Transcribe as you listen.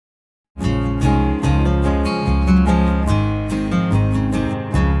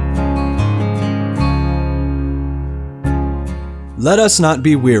Let us not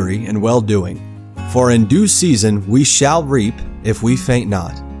be weary in well-doing, for in due season we shall reap if we faint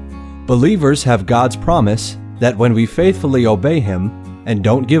not. Believers have God's promise that when we faithfully obey Him and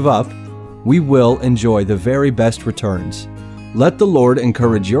don't give up, we will enjoy the very best returns. Let the Lord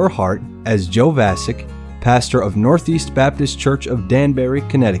encourage your heart as Joe Vasick, pastor of Northeast Baptist Church of Danbury,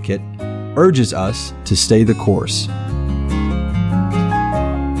 Connecticut, urges us to stay the course.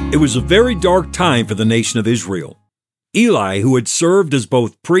 It was a very dark time for the nation of Israel. Eli, who had served as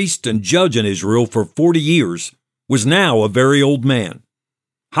both priest and judge in Israel for 40 years, was now a very old man.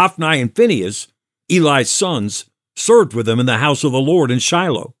 Hophni and Phinehas, Eli's sons, served with him in the house of the Lord in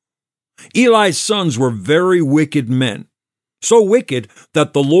Shiloh. Eli's sons were very wicked men, so wicked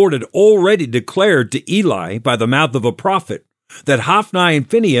that the Lord had already declared to Eli by the mouth of a prophet that Hophni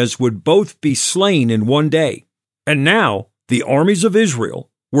and Phinehas would both be slain in one day. And now the armies of Israel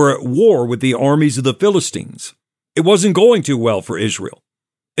were at war with the armies of the Philistines. It wasn't going too well for Israel.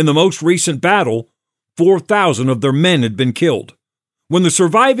 In the most recent battle, 4,000 of their men had been killed. When the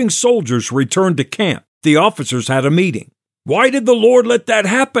surviving soldiers returned to camp, the officers had a meeting. Why did the Lord let that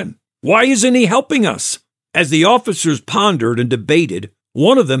happen? Why isn't He helping us? As the officers pondered and debated,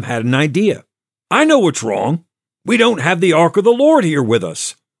 one of them had an idea. I know what's wrong. We don't have the ark of the Lord here with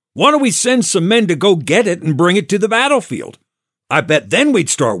us. Why don't we send some men to go get it and bring it to the battlefield? I bet then we'd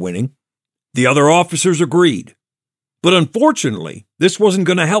start winning. The other officers agreed. But unfortunately, this wasn't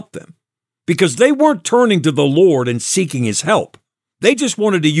going to help them, because they weren't turning to the Lord and seeking His help. They just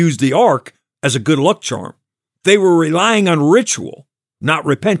wanted to use the ark as a good luck charm. They were relying on ritual, not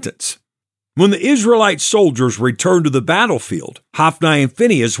repentance. When the Israelite soldiers returned to the battlefield, Hophni and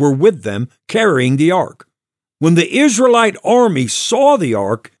Phinehas were with them carrying the ark. When the Israelite army saw the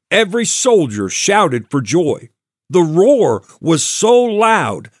ark, every soldier shouted for joy. The roar was so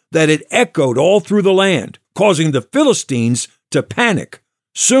loud that it echoed all through the land, causing the Philistines to panic.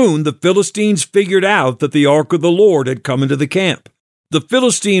 Soon the Philistines figured out that the ark of the Lord had come into the camp. The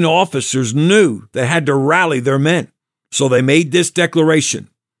Philistine officers knew they had to rally their men, so they made this declaration: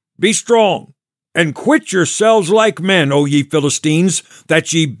 "Be strong, and quit yourselves like men, O ye Philistines,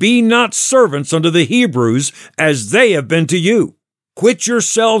 that ye be not servants unto the Hebrews, as they have been to you. Quit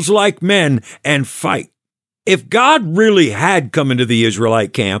yourselves like men, and fight." If God really had come into the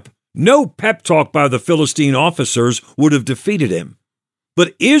Israelite camp, no pep talk by the Philistine officers would have defeated him.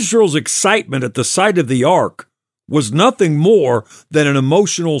 But Israel's excitement at the sight of the ark was nothing more than an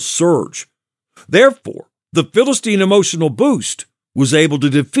emotional surge. Therefore, the Philistine emotional boost was able to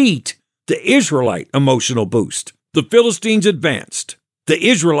defeat the Israelite emotional boost. The Philistines advanced, the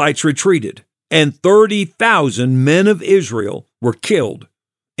Israelites retreated, and 30,000 men of Israel were killed,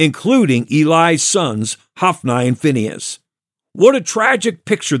 including Eli's sons, Hophni and Phinehas. What a tragic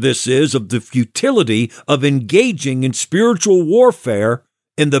picture this is of the futility of engaging in spiritual warfare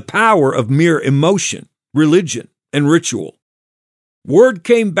in the power of mere emotion, religion, and ritual. Word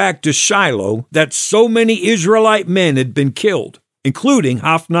came back to Shiloh that so many Israelite men had been killed, including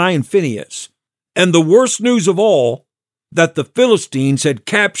Hophni and Phinehas. And the worst news of all, that the Philistines had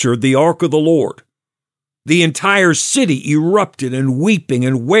captured the ark of the Lord. The entire city erupted in weeping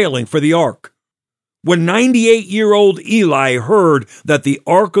and wailing for the ark. When 98-year-old Eli heard that the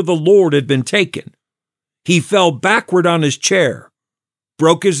ark of the Lord had been taken, he fell backward on his chair,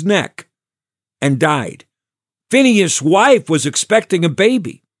 broke his neck, and died. Phinehas' wife was expecting a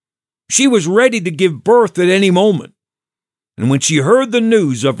baby. She was ready to give birth at any moment. And when she heard the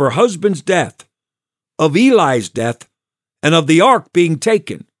news of her husband's death, of Eli's death, and of the ark being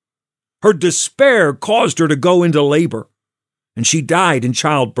taken, her despair caused her to go into labor, and she died in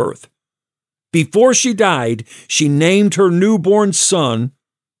childbirth. Before she died, she named her newborn son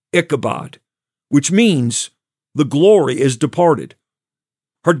Ichabod, which means the glory is departed.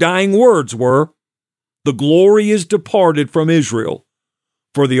 Her dying words were, "The glory is departed from Israel,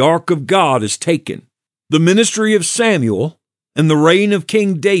 for the ark of God is taken." The ministry of Samuel and the reign of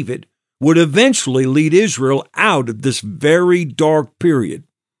King David would eventually lead Israel out of this very dark period,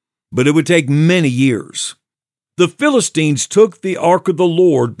 but it would take many years. The Philistines took the ark of the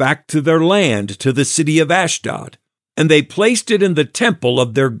Lord back to their land, to the city of Ashdod, and they placed it in the temple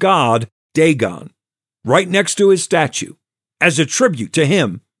of their god Dagon, right next to his statue, as a tribute to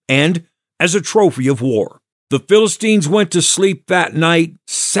him and as a trophy of war. The Philistines went to sleep that night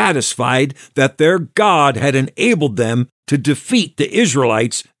satisfied that their God had enabled them to defeat the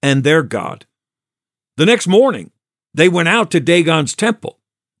Israelites and their God. The next morning, they went out to Dagon's temple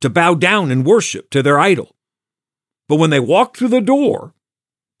to bow down and worship to their idol. But when they walked through the door,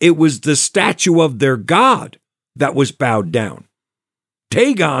 it was the statue of their God that was bowed down.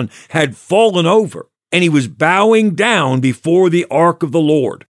 Dagon had fallen over, and he was bowing down before the ark of the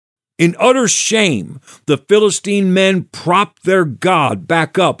Lord. In utter shame, the Philistine men propped their God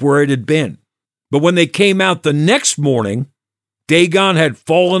back up where it had been. But when they came out the next morning, Dagon had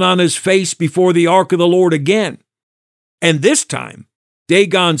fallen on his face before the ark of the Lord again. And this time,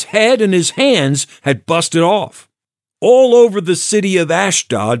 Dagon's head and his hands had busted off. All over the city of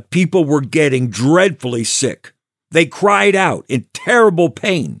Ashdod, people were getting dreadfully sick. They cried out in terrible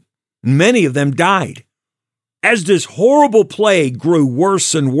pain. Many of them died. As this horrible plague grew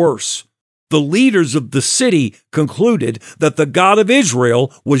worse and worse, the leaders of the city concluded that the God of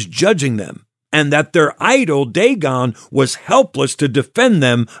Israel was judging them, and that their idol Dagon was helpless to defend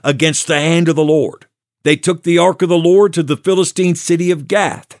them against the hand of the Lord. They took the ark of the Lord to the Philistine city of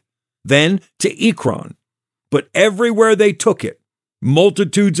Gath, then to Ekron. But everywhere they took it,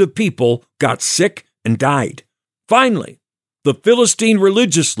 multitudes of people got sick and died. Finally, the Philistine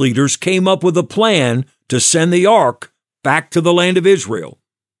religious leaders came up with a plan to send the ark back to the land of Israel,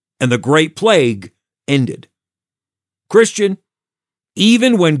 and the great plague ended. Christian,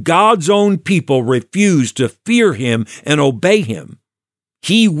 even when God's own people refuse to fear him and obey him,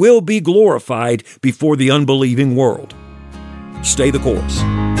 he will be glorified before the unbelieving world. Stay the course.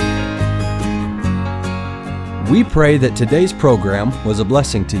 We pray that today's program was a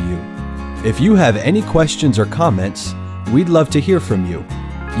blessing to you. If you have any questions or comments, we'd love to hear from you.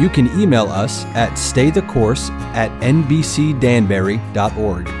 You can email us at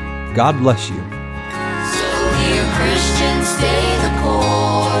staythecourse@nbcdanbury.org. God bless you.